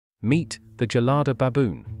Meet the Gelada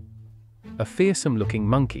Baboon. A fearsome-looking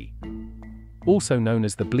monkey. Also known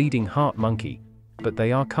as the bleeding heart monkey, but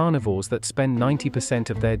they are carnivores that spend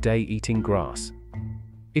 90% of their day eating grass.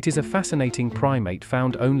 It is a fascinating primate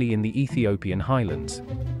found only in the Ethiopian highlands.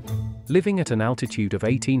 Living at an altitude of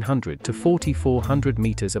 1800 to 4400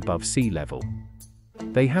 meters above sea level.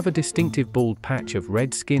 They have a distinctive bald patch of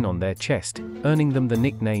red skin on their chest, earning them the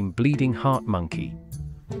nickname bleeding heart monkey.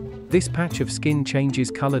 This patch of skin changes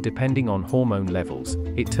color depending on hormone levels.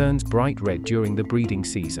 It turns bright red during the breeding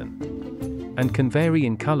season, and can vary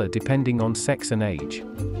in color depending on sex and age.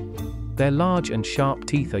 Their large and sharp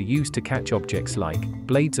teeth are used to catch objects like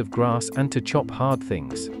blades of grass and to chop hard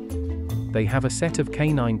things. They have a set of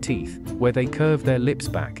canine teeth, where they curve their lips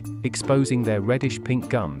back, exposing their reddish-pink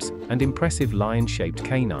gums, and impressive lion-shaped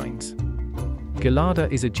canines.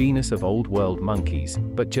 Gelada is a genus of Old World monkeys,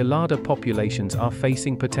 but Gelada populations are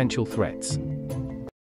facing potential threats.